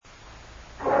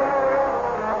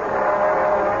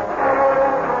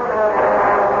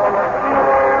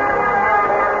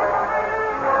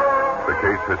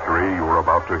history you are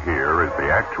about to hear is the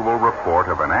actual report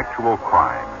of an actual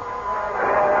crime.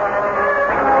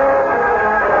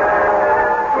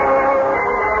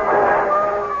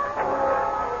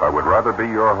 I would rather be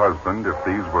your husband if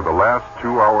these were the last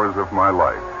 2 hours of my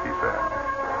life, he said.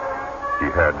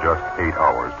 He had just 8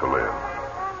 hours to live.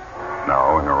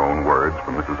 Now, in her own words,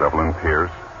 from Mrs. Evelyn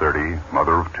Pierce, 30,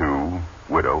 mother of 2,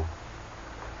 widow.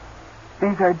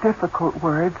 These are difficult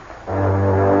words.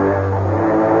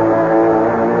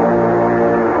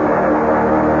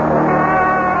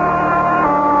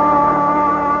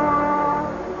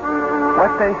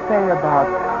 What they say about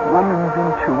woman's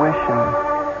intuition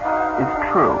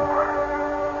is true.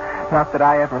 Not that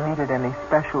I ever needed any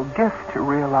special gift to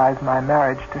realize my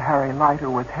marriage to Harry Leiter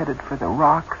was headed for the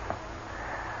rocks.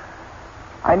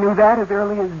 I knew that as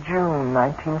early as June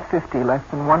 1950, less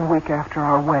than 1 week after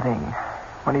our wedding,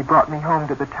 when he brought me home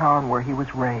to the town where he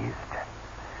was raised.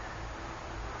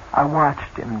 I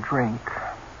watched him drink.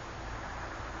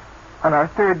 On our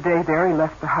third day there, he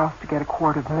left the house to get a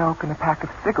quart of milk and a pack of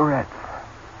cigarettes.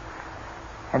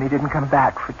 And he didn't come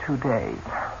back for 2 days.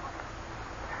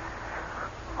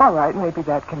 All right, maybe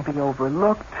that can be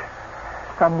overlooked.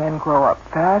 Some men grow up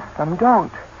fast, some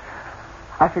don't.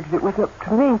 I figured it was up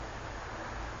to me.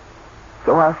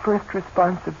 So our first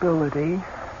responsibility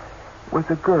was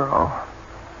a girl.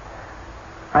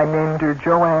 I named her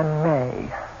Joanne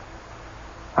May.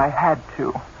 I had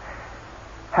to.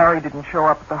 Harry didn't show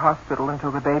up at the hospital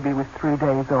until the baby was 3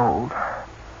 days old.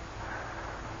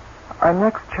 Our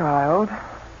next child,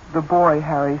 the boy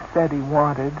Harry said he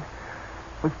wanted,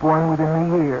 was born within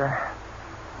a year.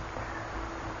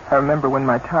 I remember when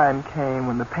my time came,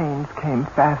 when the pains came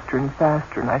faster and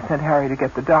faster, and I sent Harry to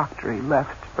get the doctor. He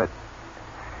left, but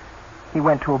he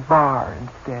went to a bar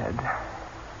instead.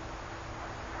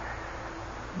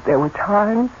 There were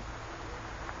times.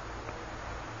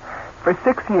 For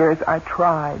 6 years, I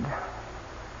tried.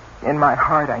 In my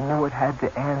heart, I knew it had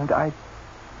to end. I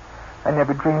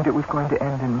never dreamed it was going to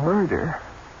end in murder.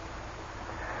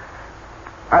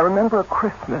 I remember a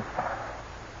Christmas.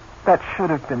 That should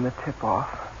have been the tip-off.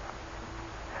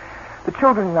 The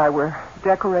children and I were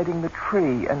decorating the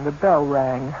tree, and the bell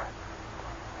rang.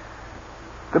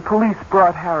 The police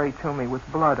brought Harry to me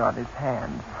with blood on his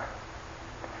hands.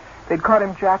 They'd caught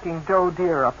him jacking doe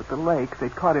deer up at the lake.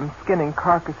 They'd caught him skinning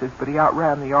carcasses, but he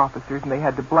outran the officers, and they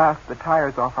had to blast the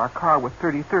tires off our car with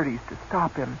 .30-30s to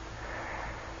stop him.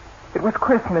 It was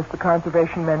Christmas. The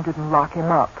conservation men didn't lock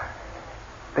him up.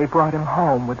 They brought him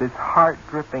home with his heart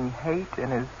dripping hate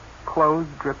and his clothes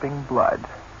dripping blood.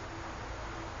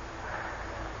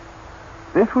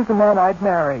 This was the man I'd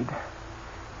married.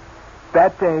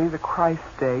 That day, the Christ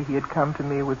Day, he had come to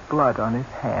me with blood on his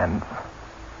hands.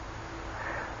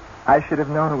 I should have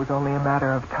known it was only a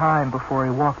matter of time before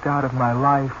he walked out of my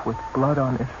life with blood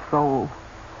on his soul.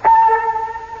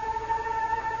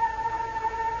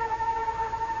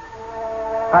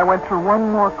 I went through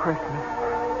one more Christmas,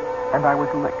 and I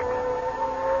was licked.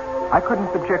 I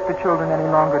couldn't subject the children any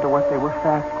longer to what they were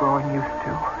fast-growing used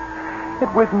to.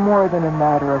 It was more than a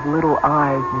matter of little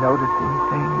eyes noticing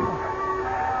things.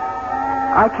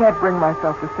 I can't bring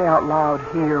myself to say out loud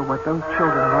here what those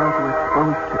children learned were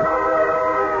exposed to.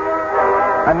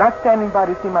 I'm not standing by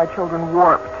to see my children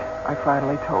warped, I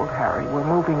finally told Harry. We're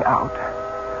moving out.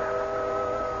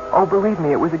 Oh, believe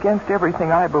me, it was against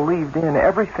everything I believed in,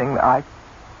 everything I...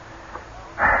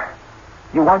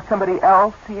 You want somebody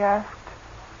else, he asked.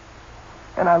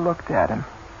 And I looked at him.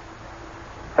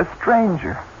 A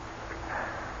stranger.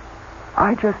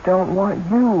 I just don't want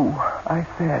you, I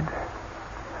said.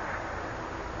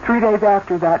 3 days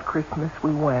after that Christmas,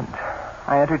 we went.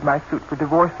 I entered my suit for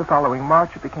divorce the following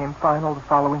March. It became final the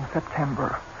following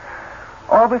September.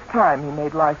 All this time, he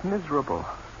made life miserable.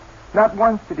 Not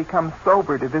once did he come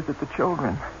sober to visit the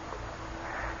children.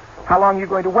 How long are you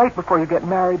going to wait before you get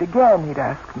married again, he'd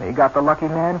ask me. Got the lucky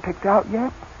man picked out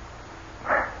yet?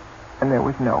 And there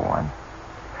was no one.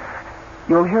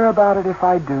 You'll hear about it if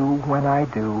I do, when I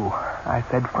do, I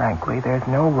said frankly. There's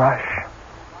no rush.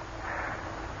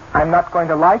 I'm not going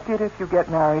to like it if you get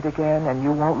married again, and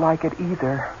you won't like it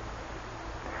either.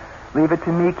 Leave it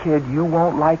to me, kid. You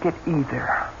won't like it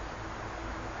either.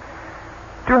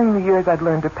 During the years, I'd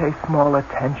learned to pay small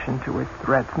attention to his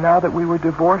threats. Now that we were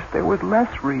divorced, there was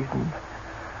less reason.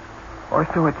 Or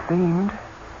so it seemed.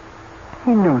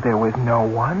 He knew there was no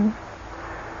one.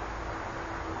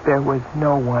 There was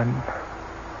no one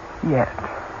yet.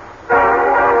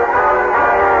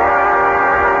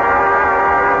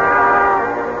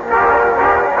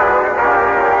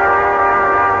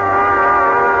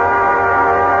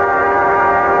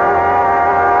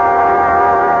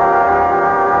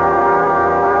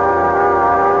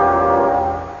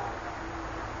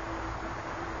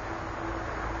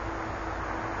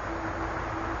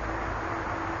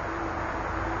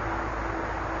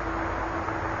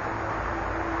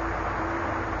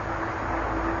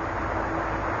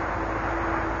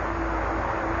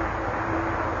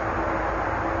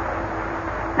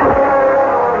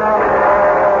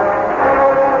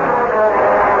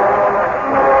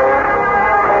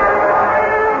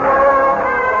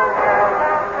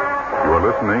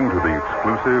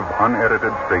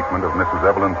 unedited statement of Mrs.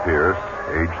 Evelyn Pierce,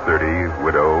 age 30,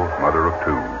 widow, mother of 2.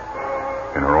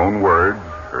 In her own words,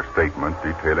 her statement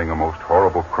detailing a most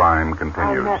horrible crime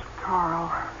continues. I met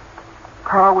Carl.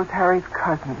 Carl was Harry's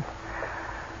cousin.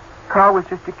 Carl was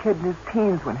just a kid in his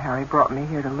teens when Harry brought me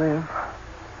here to live.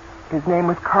 His name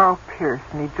was Carl Pierce,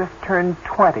 and he just turned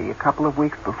 20 a couple of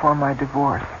weeks before my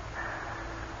divorce.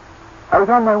 I was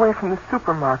on my way from the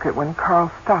supermarket when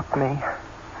Carl stopped me.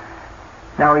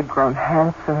 Now he'd grown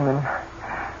handsome and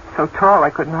so tall I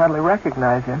couldn't hardly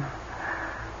recognize him.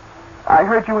 I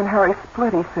heard you and Harry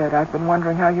split, he said. I've been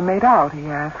wondering how you made out, he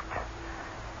asked.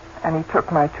 And he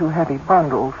took my 2 heavy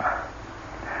bundles.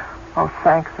 Oh,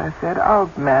 thanks, I said. I'll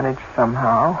manage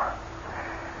somehow.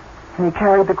 And he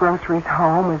carried the groceries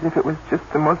home as if it was just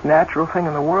the most natural thing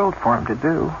in the world for him to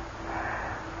do.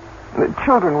 The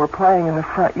children were playing in the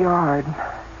front yard.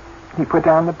 He put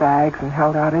down the bags and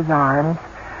held out his arms.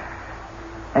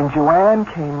 And Joanne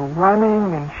came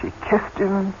running and she kissed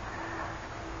him.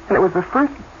 And it was the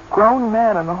first grown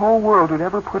man in the whole world who'd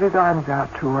ever put his arms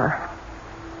out to her.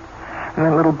 And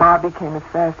then little Bobby came as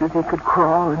fast as he could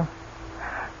crawl, and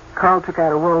Carl took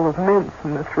out a roll of mints,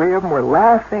 and the 3 of them were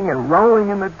laughing and rolling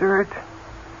in the dirt.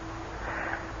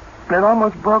 And it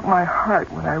almost broke my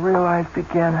heart when I realized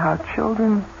again how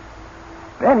children,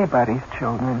 anybody's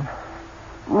children,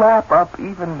 lap up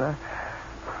even the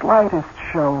slightest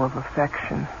show of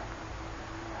affection.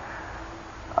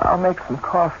 I'll make some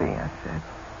coffee, I said.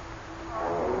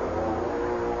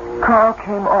 Carl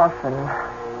came often.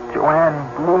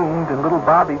 Joanne bloomed, and little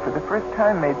Bobby, for the first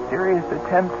time, made serious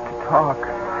attempts to talk.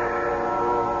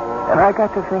 And I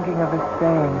got to thinking of a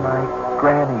saying my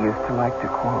granny used to like to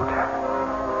quote.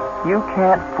 You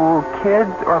can't fool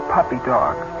kids or puppy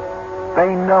dogs.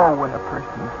 They know when a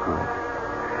person's good.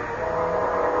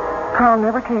 Carl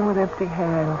never came with empty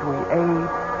hands. We ate,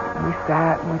 and we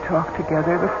sat, and we talked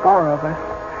together, the 4 of us.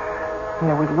 And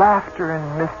there was laughter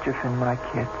and mischief in my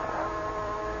kids.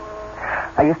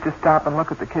 I used to stop and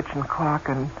look at the kitchen clock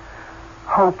and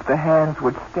hope the hands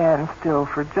would stand still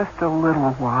for just a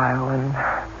little while and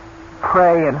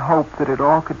pray and hope that it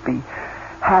all could be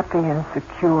happy and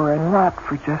secure and not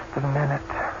for just a minute.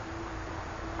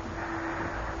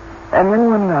 And then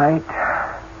one night,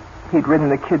 he'd ridden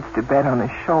the kids to bed on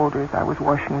his shoulders. I was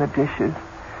washing the dishes.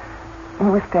 He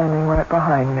was standing right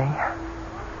behind me.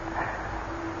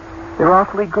 They're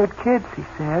awfully good kids, he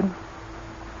said.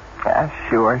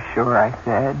 Sure, I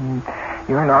said. And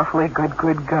you're an awfully good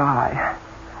guy.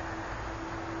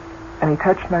 And he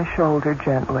touched my shoulder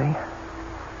gently.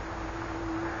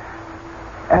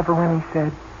 Evelyn, he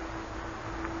said,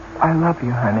 I love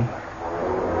you, honey.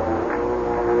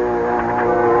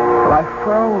 Well, I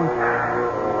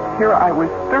froze. Here I was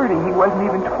 30. He wasn't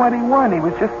even 21. He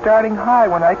was just starting high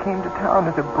when I came to town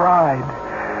as a bride.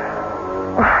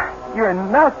 You're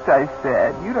nuts, I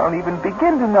said. You don't even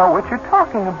begin to know what you're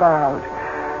talking about.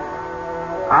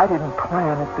 I didn't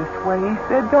plan it this way, he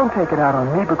said. Don't take it out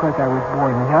on me because I was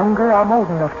born younger. I'm old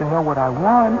enough to know what I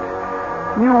want.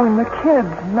 You and the kids,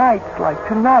 nights like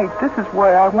tonight, this is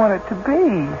where I want it to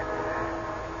be.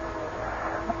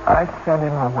 I sent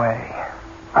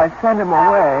him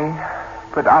away,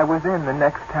 but I was in the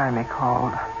next time he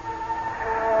called.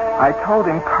 I told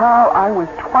him, Carl, I was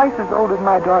twice as old as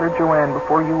my daughter Joanne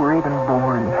before you were even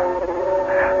born.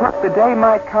 Look, the day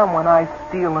might come when I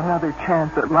steal another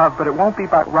chance at love, but it won't be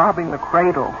by robbing the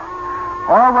cradle.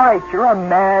 All right, you're a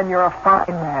man, you're a fine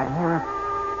man,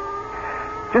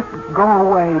 Just go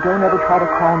away, don't ever try to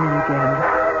call me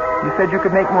again. You said you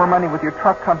could make more money with your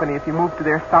truck company if you moved to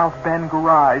their South Bend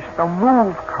garage, so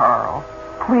move, Carl.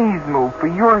 Please move, for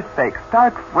your sake.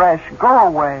 Start fresh, go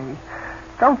away.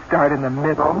 Don't start in the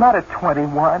middle, not at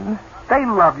 21. They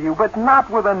love you, but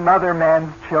not with another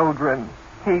man's children.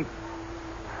 He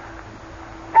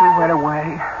went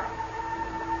away.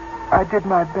 I did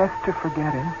my best to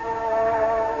forget him.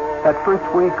 That first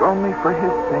week, only for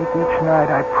his sake, each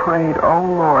night I prayed, oh,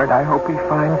 Lord, I hope he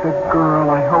finds a girl.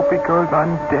 I hope he goes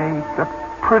on dates, a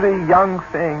pretty young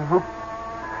thing who...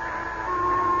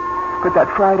 But that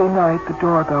Friday night, the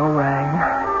doorbell rang,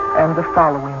 and the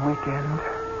following weekend...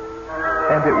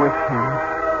 And it was him.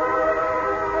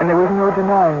 And there was no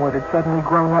denying what had suddenly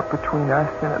grown up between us.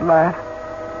 And at last,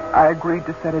 I agreed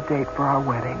to set a date for our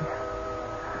wedding.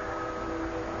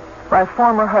 My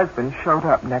former husband showed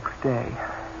up next day.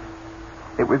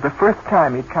 It was the first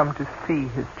time he'd come to see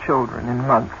his children in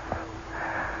months.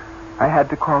 I had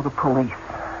to call the police.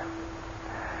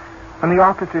 When the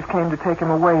officers came to take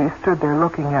him away, he stood there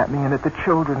looking at me and at the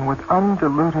children with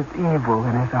undiluted evil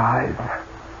in his eyes.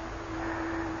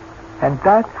 And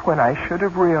that's when I should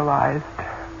have realized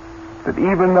that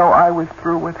even though I was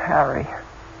through with Harry,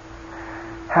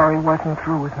 Harry wasn't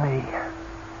through with me.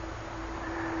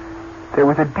 There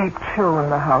was a deep chill in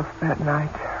the house that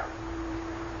night,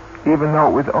 even though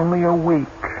it was only a week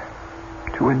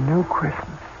to a new Christmas.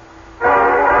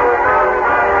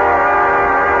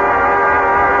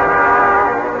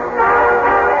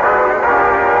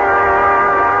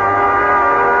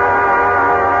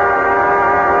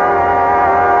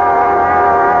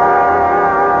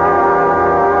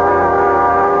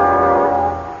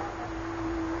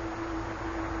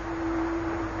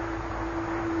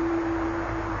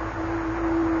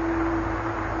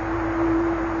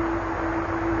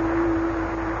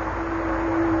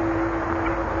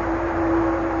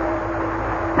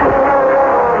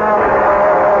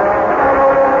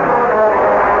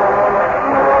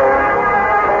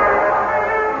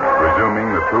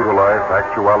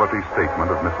 Actuality statement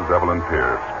of Mrs. Evelyn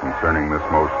Pierce concerning this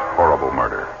most horrible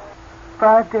murder.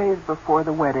 5 days before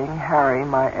the wedding, Harry,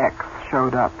 my ex,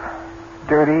 showed up.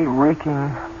 Dirty,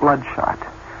 reeking, bloodshot.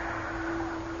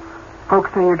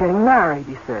 Folks say you're getting married,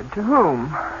 he said. To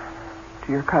whom?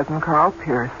 To your cousin Carl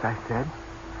Pierce, I said.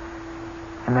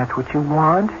 And that's what you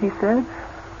want, he said.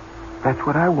 That's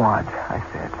what I want, I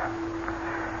said.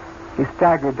 He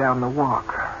staggered down the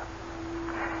walk.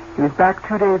 He was back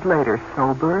 2 days later,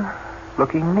 sober,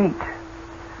 looking neat.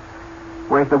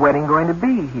 Where's the wedding going to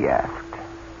be, he asked.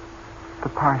 The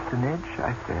parsonage,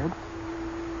 I said.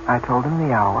 I told him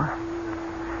the hour.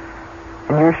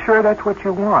 And you're sure that's what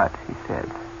you want, he said.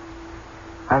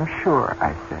 I'm sure,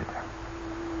 I said.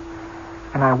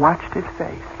 And I watched his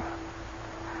face.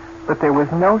 But there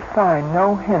was no sign,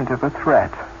 no hint of a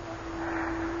threat.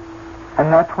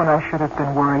 And that's when I should have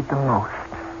been worried the most.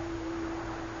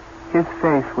 His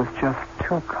face was just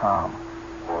too calm.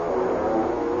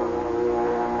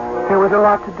 There was a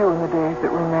lot to do in the days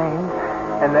that remained,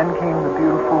 and then came the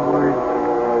beautiful words,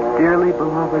 "Dearly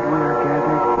beloved, we are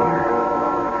gathered here."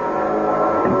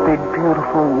 And big,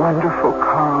 beautiful, wonderful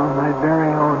Carl, my very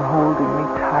own, holding me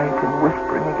tight and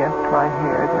whispering against my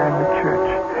hair there in the church.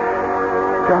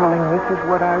 Darling, this is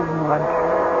what I want.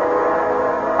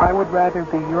 I would rather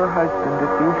be your husband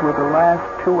if these were the last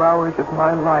 2 hours of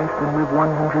my life than live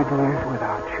 100 years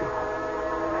without you.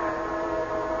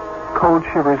 Cold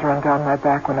shivers run down my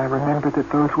back when I remember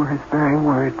that those were his very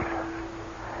words.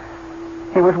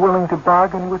 He was willing to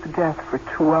bargain with death for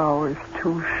 2 hours,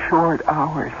 2 short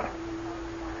hours.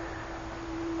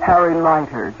 Harry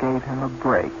Leiter gave him a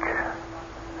break.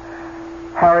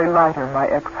 Harry Leiter, my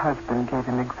ex-husband, gave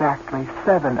him exactly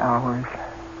 7 hours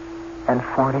and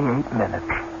 48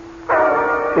 minutes.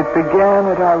 It began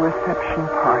at our reception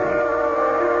party.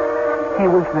 He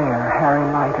was there, Harry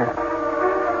Leiter.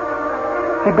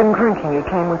 He'd been drinking. He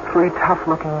came with 3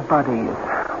 tough-looking buddies.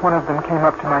 One of them came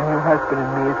up to my new husband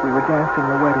and me as we were dancing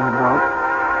the wedding waltz.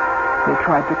 He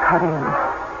tried to cut in.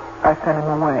 I sent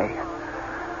him away.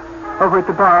 Over at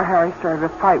the bar, Harry started a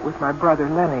fight with my brother,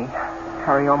 Lenny.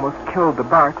 Harry almost killed the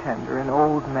bartender, an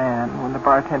old man, when the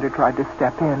bartender tried to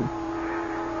step in.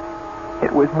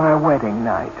 It was my wedding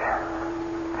night.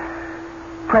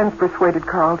 Friends persuaded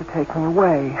Carl to take me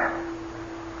away.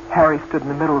 Harry stood in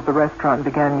the middle of the restaurant and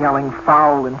began yelling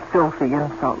foul and filthy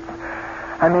insults.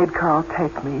 I made Carl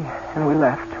take me, and we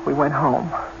left. We went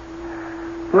home.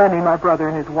 Lenny, my brother,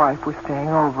 and his wife were staying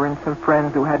over, and some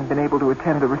friends who hadn't been able to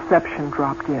attend the reception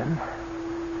dropped in.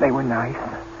 They were nice.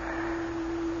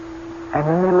 And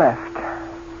then they left.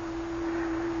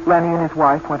 Lenny and his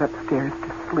wife went upstairs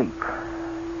to sleep.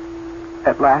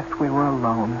 At last we were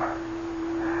alone.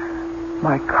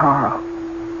 My Carl.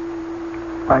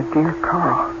 My dear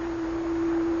Carl.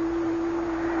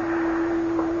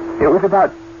 It was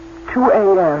about 2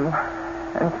 a.m.,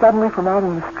 and suddenly from out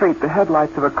in the street, the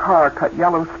headlights of a car cut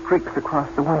yellow streaks across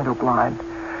the window blind.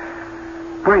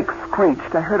 Brakes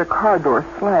screeched. I heard a car door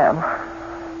slam.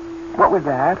 What was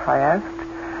that? I asked.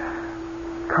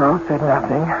 Carl said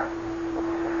nothing.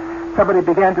 Somebody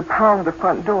began to pound the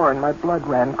front door, and my blood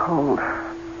ran cold.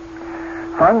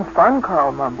 Fun's fun,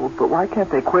 Carl mumbled, but why can't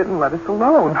they quit and let us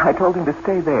alone? I told him to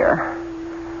stay there.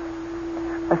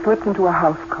 I slipped into a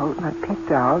house coat, and I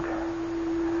peeked out.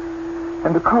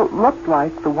 And the coat looked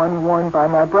like the one worn by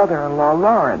my brother-in-law,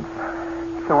 Lawrence.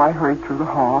 So I hurried through the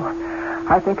hall.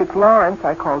 I think it's Lawrence,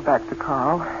 I called back to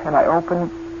Carl, and I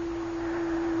opened,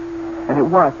 and it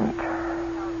wasn't.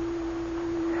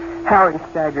 Harry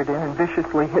staggered in and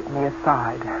viciously hit me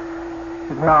aside.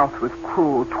 His mouth was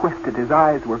cruel, twisted. His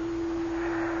eyes were...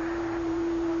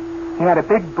 He had a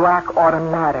big black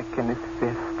automatic in his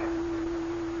fist.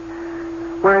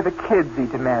 Where are the kids, he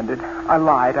demanded. I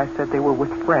lied. I said they were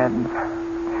with friends.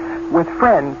 With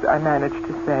friends, I managed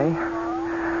to say.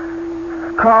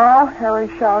 Carl, Harry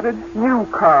shouted. You,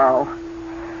 Carl.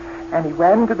 And he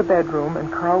ran into the bedroom,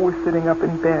 and Carl was sitting up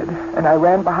in bed. And I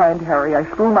ran behind Harry. I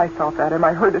threw myself at him.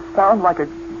 I heard a sound like a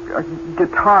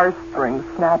guitar string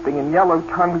snapping and yellow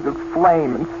tongues of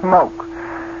flame and smoke.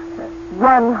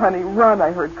 "Run, honey, run,"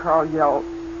 I heard Carl yell.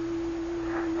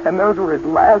 And those were his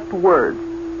last words.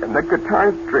 And the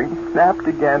guitar string snapped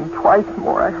again. Twice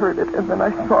more I heard it, and then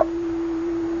I saw.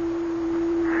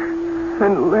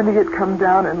 And Lenny had come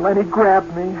down, and Lenny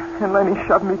grabbed me, and Lenny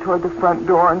shoved me toward the front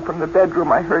door, and from the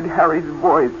bedroom I heard Harry's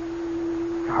voice.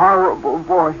 Horrible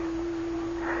voice.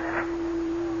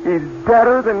 "He's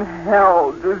deader than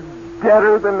hell, just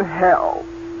deader than hell."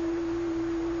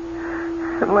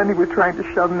 And Lenny was trying to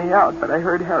shove me out, but I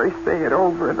heard Harry say it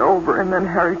over and over, and then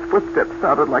Harry's footsteps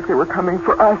sounded like they were coming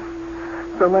for us.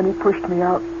 So Lenny pushed me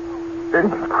out,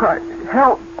 and he cried,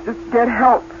 "Help, just get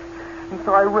help." And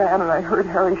so I ran, and I heard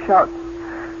Harry shout,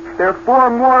 "There are 4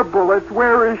 more bullets.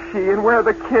 Where is she? And where are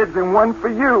the kids? And one for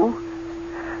you."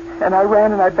 And I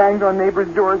ran, and I banged on neighbors'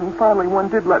 doors, and finally one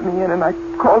did let me in, and I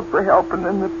called for help, and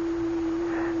then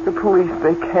the police,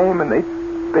 they came, and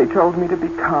they told me to be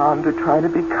calm, to try to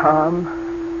be calm,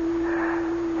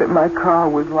 that my car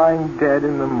was lying dead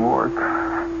in the morgue.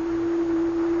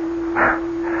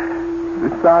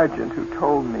 The sergeant who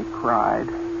told me cried.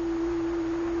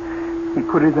 He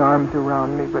put his arms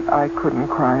around me, but I couldn't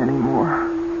cry anymore.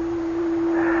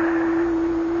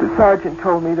 The sergeant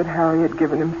told me that Harry had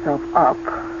given himself up.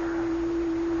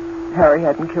 Harry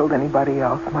hadn't killed anybody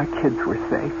else. My kids were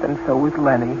safe, and so was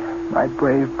Lenny, my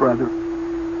brave brother.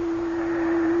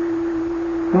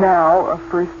 Now, a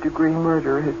first-degree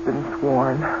murder has been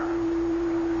sworn.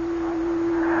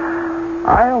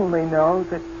 I only know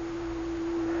that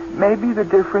maybe the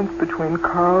difference between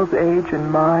Carl's age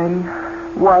and mine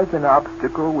was an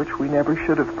obstacle which we never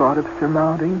should have thought of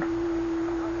surmounting.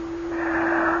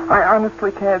 I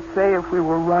honestly can't say if we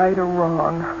were right or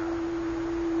wrong.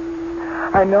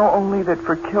 I know only that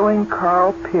for killing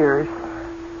Carl Pierce,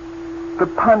 the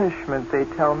punishment, they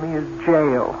tell me, is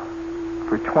jail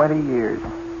for 20 years.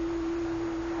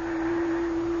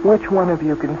 Which one of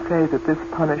you can say that this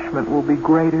punishment will be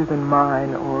greater than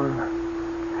mine, or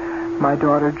my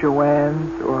daughter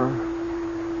Joanne's, or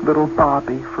little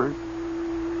Bobby for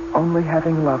only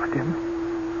having loved him?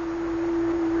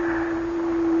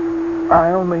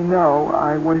 I only know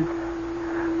I was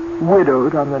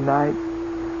widowed on the night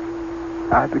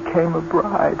I became a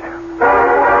bride.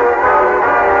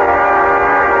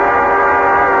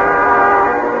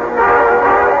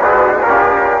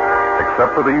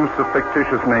 Except for the use of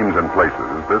fictitious names and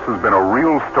places, this has been a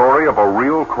real story of a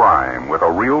real crime with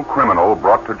a real criminal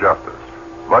brought to justice.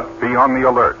 But be on the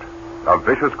alert. A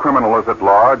vicious criminal is at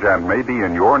large and may be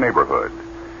in your neighborhood.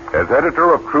 As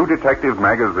editor of True Detective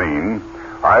magazine,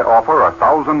 I offer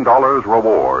 $1,000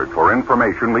 reward for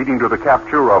information leading to the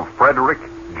capture of Frederick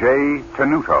J.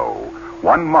 Tenuto,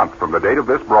 1 month from the date of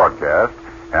this broadcast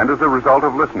and as a result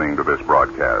of listening to this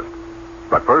broadcast.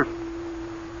 But first,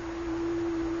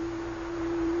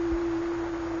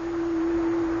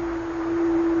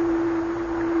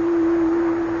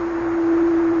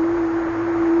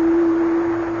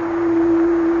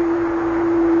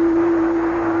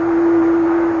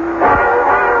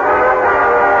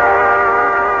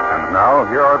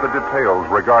 details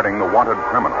regarding the wanted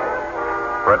criminal.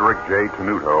 Frederick J.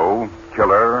 Tenuto,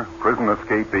 killer, prison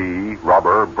escapee,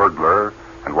 robber, burglar,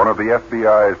 and one of the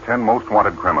FBI's 10 most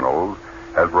wanted criminals,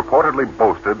 has reportedly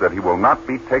boasted that he will not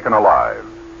be taken alive.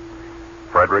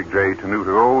 Frederick J.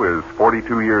 Tenuto is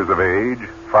 42 years of age,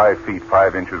 5 feet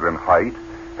 5 inches in height,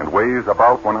 and weighs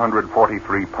about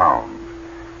 143 pounds.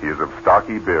 He is of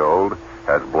stocky build,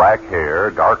 has black hair,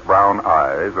 dark brown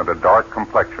eyes, and a dark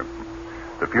complexion.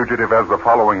 The fugitive has the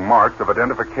following marks of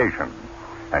identification: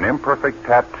 an imperfect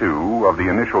tattoo of the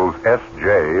initials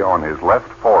S.J. on his left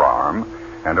forearm,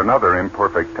 and another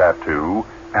imperfect tattoo,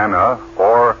 Anna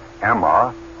or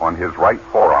Emma, on his right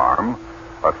forearm,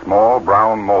 a small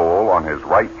brown mole on his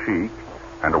right cheek,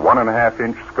 and a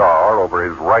 1.5-inch scar over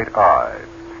his right eye.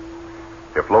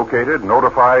 If located,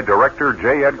 notify Director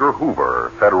J. Edgar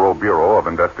Hoover, Federal Bureau of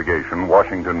Investigation,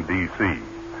 Washington, D.C.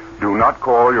 Do not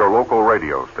call your local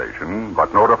radio station,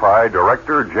 but notify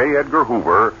Director J. Edgar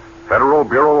Hoover, Federal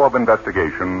Bureau of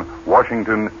Investigation,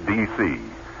 Washington, D.C.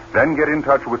 Then get in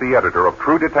touch with the editor of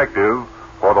True Detective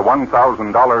for the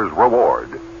 $1,000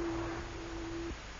 reward.